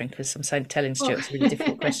bit, Katherine, because I'm telling Stuart it's a really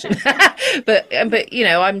difficult question. but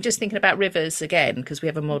I'm just thinking about rivers again, because we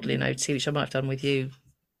have a model in OT which I might have done with you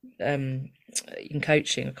in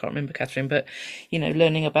coaching. I can't remember, Katherine, but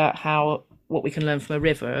learning about what we can learn from a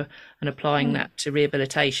river and applying that to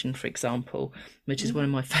rehabilitation, for example, which is one of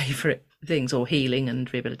my favourite things, or healing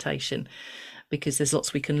and rehabilitation, because there's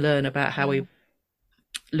lots we can learn about how we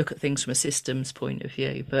look at things from a systems point of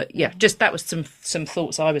view. But yeah, just that was some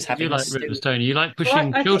thoughts I was having. You like rivers, don't you? You like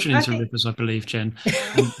pushing children into rivers, I believe, Jen,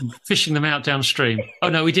 and fishing them out downstream. Oh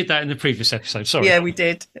no, we did that in the previous episode. Sorry. Yeah, we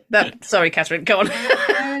did. Sorry, Katherine, go on.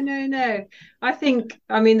 No. I think,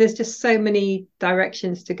 there's just so many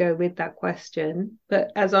directions to go with that question.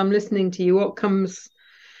 But as I'm listening to you, what comes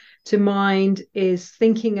to mind is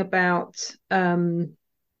thinking about the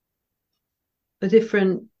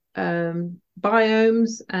different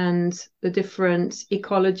biomes and the different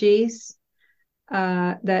ecologies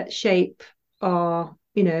that shape our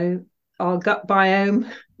gut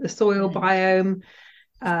biome, the soil biome.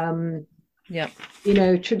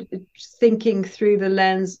 Thinking through the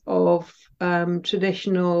lens of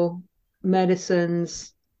traditional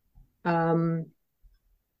medicines, and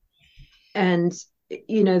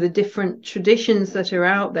the different traditions that are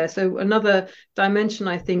out there. So another dimension,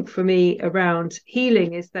 I think, for me around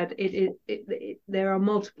healing is that there are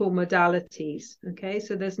multiple modalities. Okay,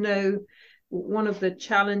 so there's one of the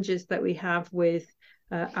challenges that we have with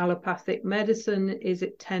allopathic medicine is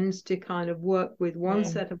it tends to kind of work with one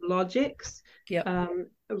set of logics,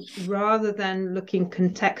 rather than looking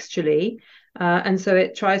contextually. And so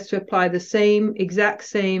it tries to apply the exact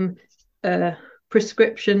same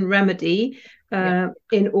prescription remedy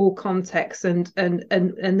in all contexts, and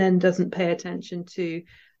then doesn't pay attention to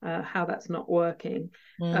how that's not working.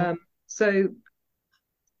 So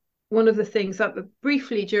one of the things that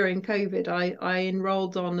briefly during COVID, I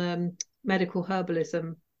enrolled on medical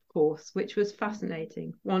herbalism course, which was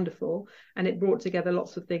fascinating, wonderful, and it brought together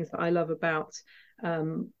lots of things that I love about I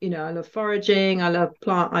love foraging, I love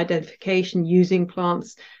plant identification, using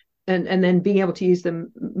plants, and then being able to use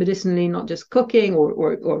them medicinally, not just cooking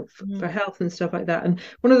or for health and stuff like that. And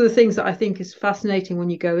one of the things that I think is fascinating when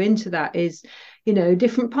you go into that is,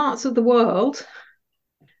 different parts of the world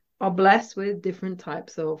are blessed with different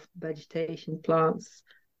types of vegetation, plants,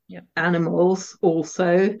 animals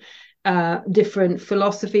also, different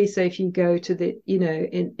philosophies. So if you go to the,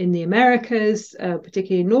 in the Americas,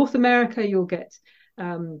 particularly in North America, you'll get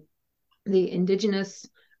the indigenous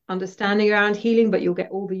understanding around healing, but you'll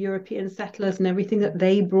get all the European settlers and everything that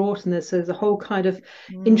they brought, and there's a whole kind of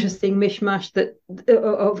interesting mishmash that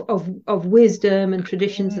of wisdom and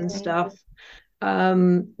traditions and stuff,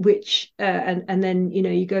 which and then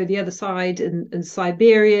you go the other side, and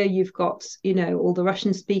Siberia, you've got all the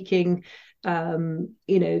Russian speaking,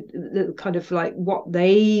 the kind of like what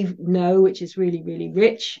they know, which is really, really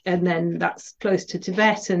rich, and then that's close to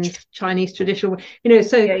Tibet and Chinese traditional,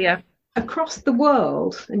 across the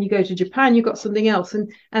world. And you go to Japan, you've got something else,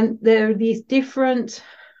 and there are these different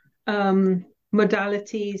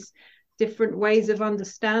modalities, different ways of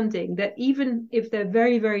understanding, that even if they're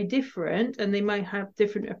very, very different and they might have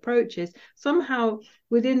different approaches, somehow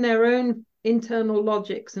within their own internal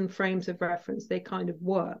logics and frames of reference, they kind of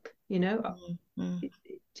work, to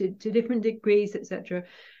different degrees, etc.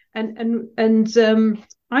 And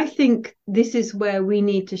I think this is where we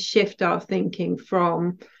need to shift our thinking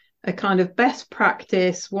from a kind of best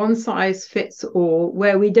practice, one size fits all,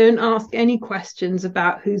 where we don't ask any questions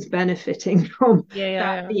about who's benefiting from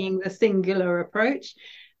being the singular approach,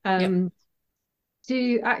 to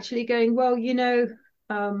actually going, well,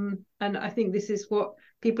 and I think this is what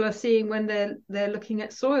people are seeing when they're looking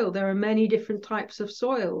at soil. There are many different types of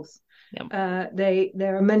soils. There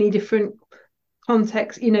are many different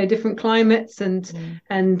contexts, different climates and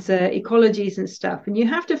ecologies and stuff, and you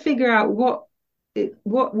have to figure out what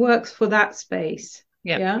works for that space.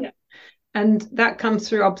 And that comes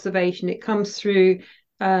through observation, it comes through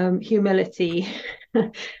humility,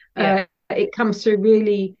 it comes through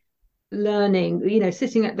really learning,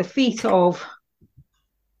 sitting at the feet of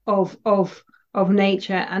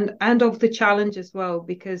nature, and of the challenge as well,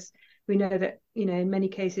 because we know that in many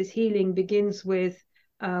cases healing begins with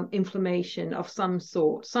inflammation of some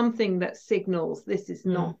sort, something that signals this is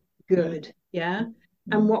not good.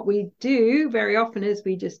 And what we do very often is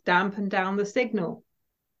we just dampen down the signal.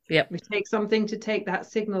 We take something to take that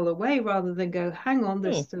signal away, rather than go, hang on,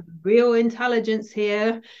 there's some real intelligence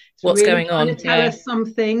here. It's what's really going on to tell us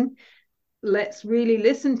something. Let's really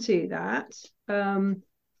listen to that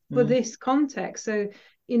for this context. So,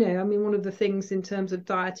 one of the things in terms of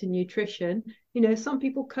diet and nutrition, some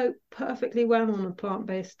people cope perfectly well on a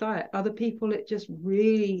plant-based diet. Other people, it just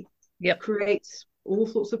really creates all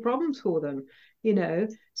sorts of problems for them.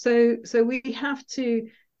 So we have to,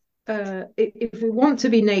 if we want to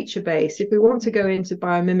be nature-based, if we want to go into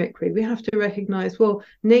biomimicry, we have to recognize, well,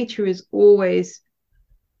 nature is always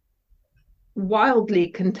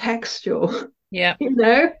wildly contextual.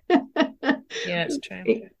 It's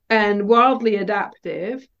true. And wildly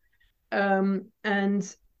adaptive. And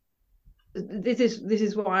this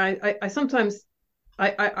is why I sometimes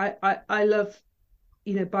I love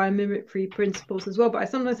biomimicry principles as well, but I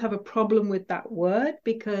sometimes have a problem with that word,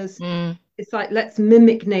 because it's like, let's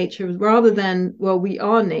mimic nature rather than, well, we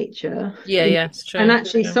are nature. It's true. And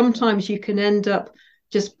actually sometimes you can end up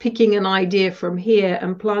just picking an idea from here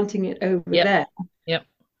and planting it over there.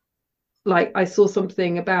 Like I saw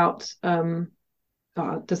something about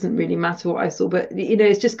it doesn't really matter what I saw, but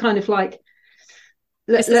it's just kind of like,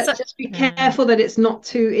 let's just be careful that it's not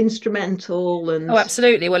too instrumental. And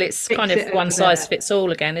absolutely. Well, it's kind of one size fits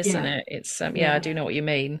all again, isn't it? It's I do know what you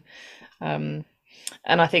mean. And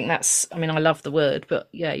I think that's, I love the word, but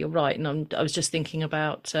you're right. And I was just thinking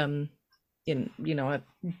about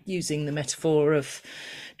using the metaphor of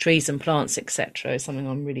trees and plants, etc., is something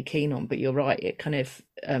I'm really keen on. But you're right, it kind of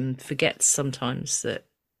forgets sometimes that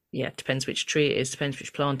it depends which tree it is, depends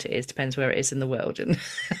which plant it is, depends where it is in the world. And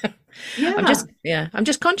I'm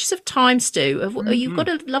just conscious of time, Stu. You've got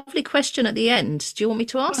a lovely question at the end. Do you want me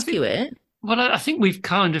to ask you it? Well, I think we've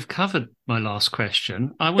kind of covered my last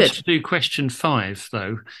question. I wanted to do question 5,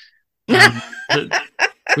 though, um, that,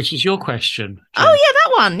 which is your question, Jen. Oh yeah,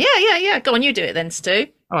 that one. Yeah. Go on, you do it then, Stu.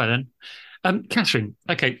 All right, then. Catherine,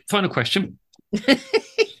 okay, final question.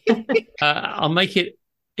 I'll make it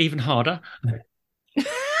even harder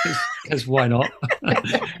because why not?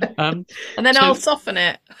 And then so I'll soften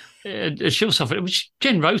it. she'll suffer. Which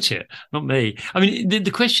Jen wrote it, not me. I mean,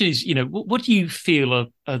 the question is, what do you feel are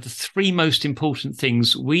the 3 most important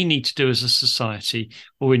things we need to do as a society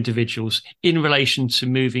or individuals in relation to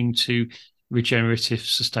moving to regenerative,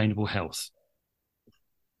 sustainable health?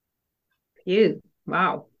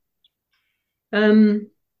 Wow.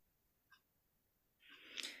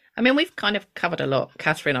 I mean, we've kind of covered a lot,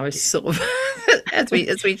 Catherine. I was sort of as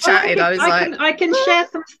we chatted, I was like, I can share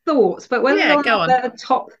some thoughts, but whether or go not on. they're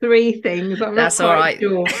top 3 things, I'm That's not all quite right.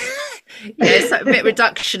 sure. Yeah, it's a bit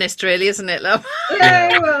reductionist, really, isn't it, love?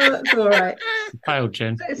 Yeah, well, that's all right. Failed,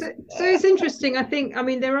 Jen. So it's interesting. I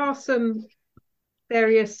mean, there are some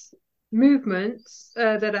various movements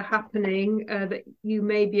that are happening that you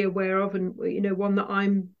may be aware of, and one that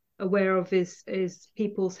I'm aware of is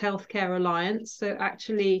People's Healthcare Alliance. So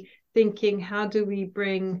actually thinking, how do we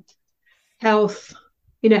bring health,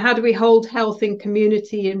 how do we hold health in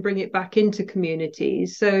community and bring it back into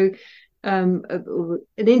communities? So an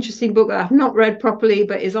interesting book that I've not read properly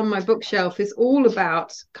but is on my bookshelf is all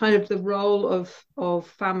about kind of the role of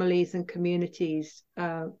families and communities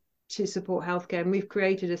to support healthcare, and we've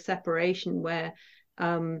created a separation where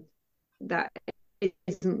that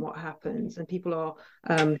isn't what happens, and people are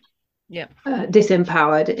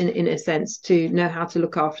disempowered in a sense to know how to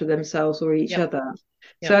look after themselves or each other.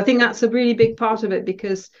 So I think that's a really big part of it,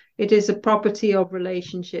 because it is a property of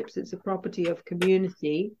relationships, it's a property of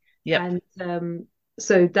community. And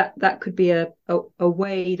so that could be a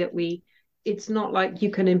way that it's not like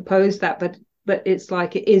you can impose that, but it's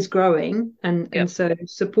like it is growing, and so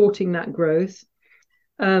supporting that growth.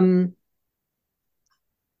 That's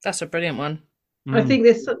a brilliant one. I think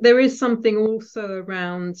there is something also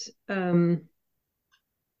around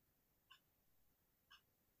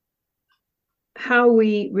how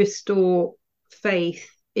we restore faith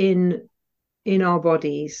in our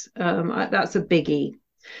bodies. That's a biggie.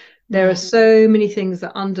 There are so many things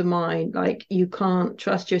that undermine, like you can't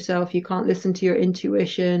trust yourself, you can't listen to your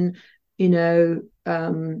intuition,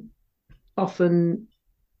 often,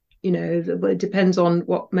 it depends on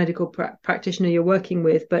what medical practitioner you're working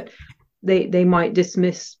with, but they might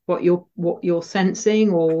dismiss what you're sensing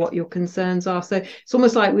or what your concerns are. So it's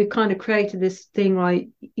almost like we've kind of created this thing, like,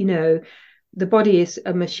 the body is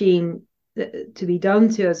a machine to be done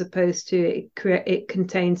to, as opposed to it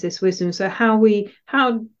contains this wisdom. So how do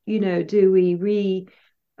we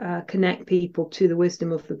connect people to the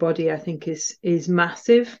wisdom of the body, I think is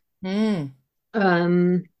massive. And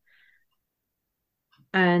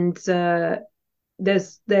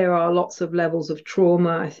there are lots of levels of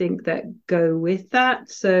trauma, I think, that go with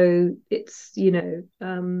that. So it's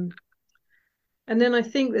and then I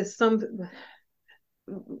think there's something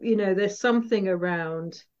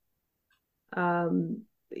around I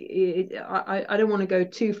don't want to go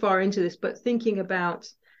too far into this, but thinking about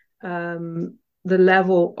the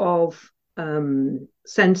level of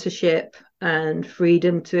censorship and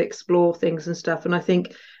freedom to explore things and stuff. And I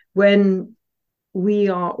think when we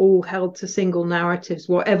are all held to single narratives,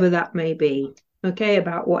 whatever that may be,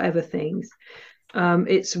 about whatever things,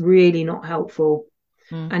 it's really not helpful.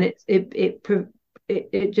 And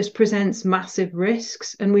it just presents massive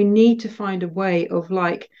risks, and we need to find a way of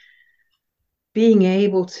being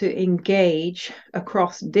able to engage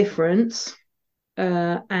across difference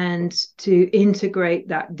and to integrate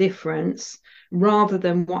that difference, rather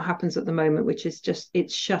than what happens at the moment, which is just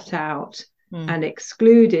it's shut out and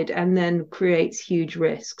excluded, and then creates huge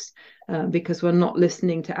risks because we're not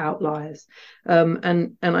listening to outliers.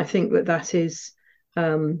 And I think that is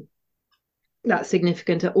that's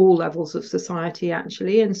significant at all levels of society,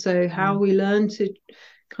 actually. And so how we learn to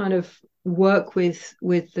kind of work with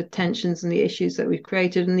the tensions and the issues that we've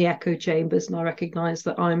created and the echo chambers, and I recognize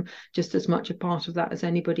that I'm just as much a part of that as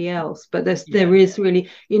anybody else, but there is really,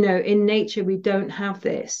 in nature we don't have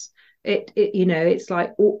this. It's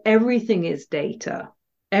like everything is data,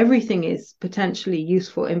 everything is potentially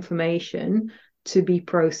useful information to be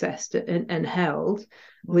processed and held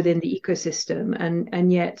within the ecosystem,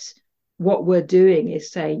 and yet what we're doing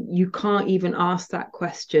is saying you can't even ask that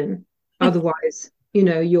question, otherwise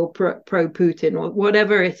you're pro Putin or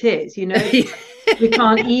whatever it is. We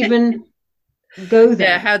can't even go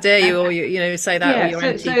there. How dare you, or say that, or you're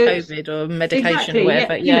anti-COVID or medication, or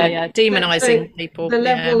whatever. Demonizing people. The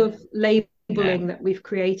level of label labeling that we've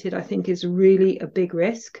created, I think, is really a big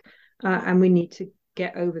risk, and we need to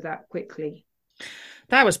get over that quickly.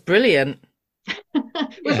 That was brilliant.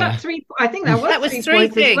 Was that 3? I think that was 3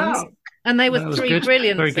 points things, as well. and they were 3 good.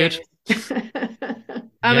 brilliant Very things. Good.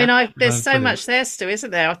 I mean, there's so brilliant. much there still,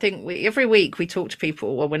 isn't there? I think every week we talk to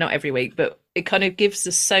people. Well, we're not every week, but it kind of gives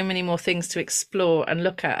us so many more things to explore and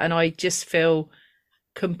look at. And I just feel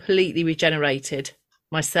completely regenerated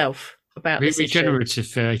myself about this issue.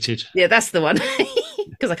 Regenerated. Yeah, that's the one.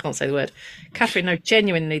 Because I can't say the word. Catherine, no,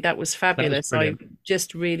 genuinely, that was fabulous. I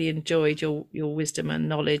just really enjoyed your wisdom and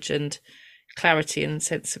knowledge and clarity and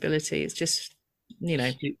sensibility. It's just,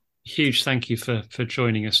 Huge thank you for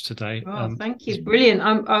joining us today. Oh, thank you. Brilliant.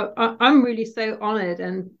 I'm really so honored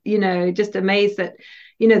and, just amazed that,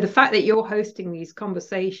 the fact that you're hosting these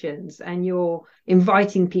conversations and you're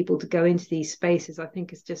inviting people to go into these spaces, I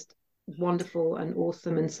think is just wonderful and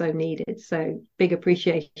awesome and so needed. So big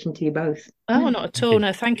appreciation to you both. Oh, not at all.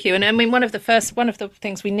 No, thank you. And I mean, one of the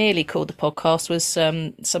things we nearly called the podcast was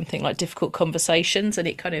something like difficult conversations, and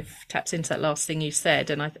it kind of taps into that last thing you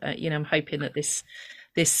said. And I'm hoping that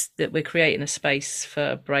that we're creating a space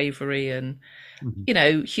for bravery and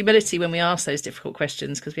humility when we ask those difficult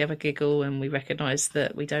questions, because we have a giggle and we recognize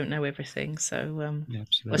that we don't know everything. So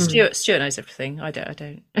well, Stuart knows everything. I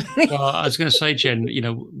don't. Well, I was going to say, Jen,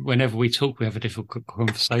 whenever we talk we have a difficult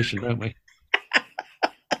conversation, don't we?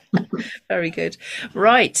 Very good.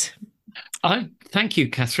 Right. Thank you,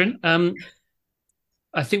 Catherine.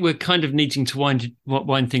 I think we're kind of needing to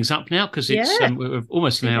wind things up now, because it's we're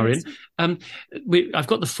almost an hour in. I've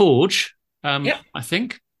got the forge. I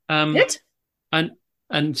think. Good. And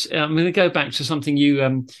I'm going to go back to something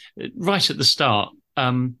you right at the start.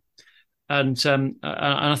 And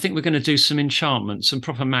I think we're going to do some enchantment, some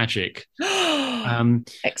proper magic.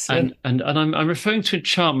 Excellent. And I'm referring to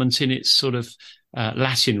enchantment in its sort of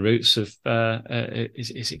Latin roots of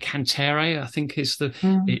is it cantere? I think is the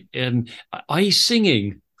i.e.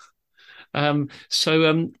 singing.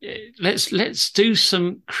 So let's do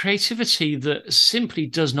some creativity that simply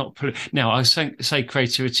does not pollute. Now, I say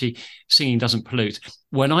creativity, singing doesn't pollute.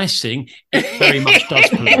 When I sing, it very much does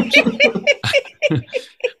pollute.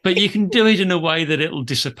 But you can do it in a way that it'll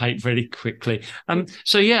dissipate very quickly.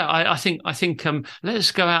 So yeah, I think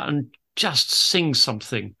let's go out and just sing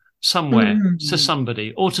something somewhere to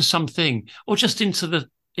somebody or to something or just into the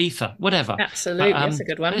ether, whatever. Absolutely, that's a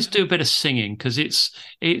good one. Let's do a bit of singing, because it's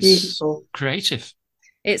beautiful. Creative.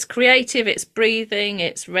 It's creative, it's breathing,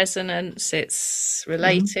 it's resonance, it's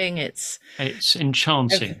relating, it's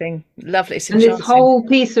enchanting. Everything. Lovely. It's enchanting. And this whole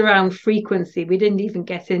piece around frequency, we didn't even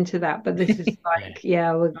get into that, but this is like,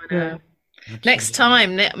 we're next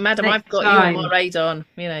time, madam, I've got you on my radar.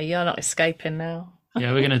 You're not escaping now.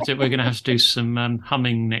 Yeah, we're gonna have to do some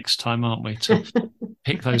humming next time, aren't we, to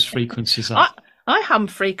pick those frequencies up. I hum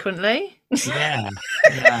frequently. Yeah.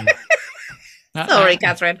 Sorry,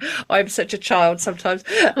 Catherine. I'm such a child sometimes,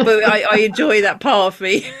 but I enjoy that part of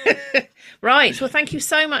me. Right. Well, thank you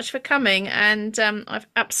so much for coming, and I've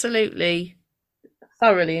absolutely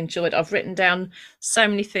thoroughly enjoyed. I've written down so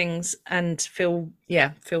many things and feel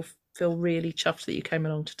really chuffed that you came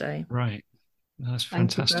along today. Right. That's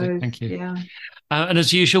fantastic. Thank you. Yeah. And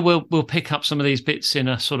as usual, we'll pick up some of these bits in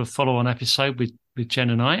a sort of follow-on episode with Jen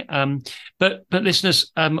and I. But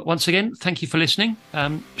listeners, once again, thank you for listening.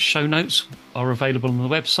 Show notes are available on the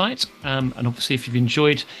website. And obviously, if you've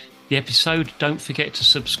enjoyed the episode, don't forget to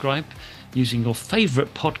subscribe using your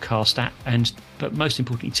favourite podcast app. But most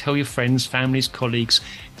importantly, tell your friends, families, colleagues.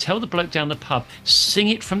 Tell the bloke down the pub. Sing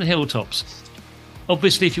it from the hilltops.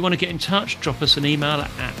 Obviously, if you want to get in touch, drop us an email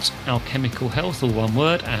at alchemicalhealth, all one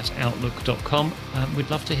word, at outlook.com. We'd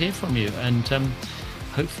love to hear from you, and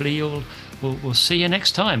hopefully we'll see you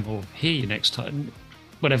next time, or hear you next time,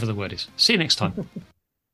 whatever the word is. See you next time.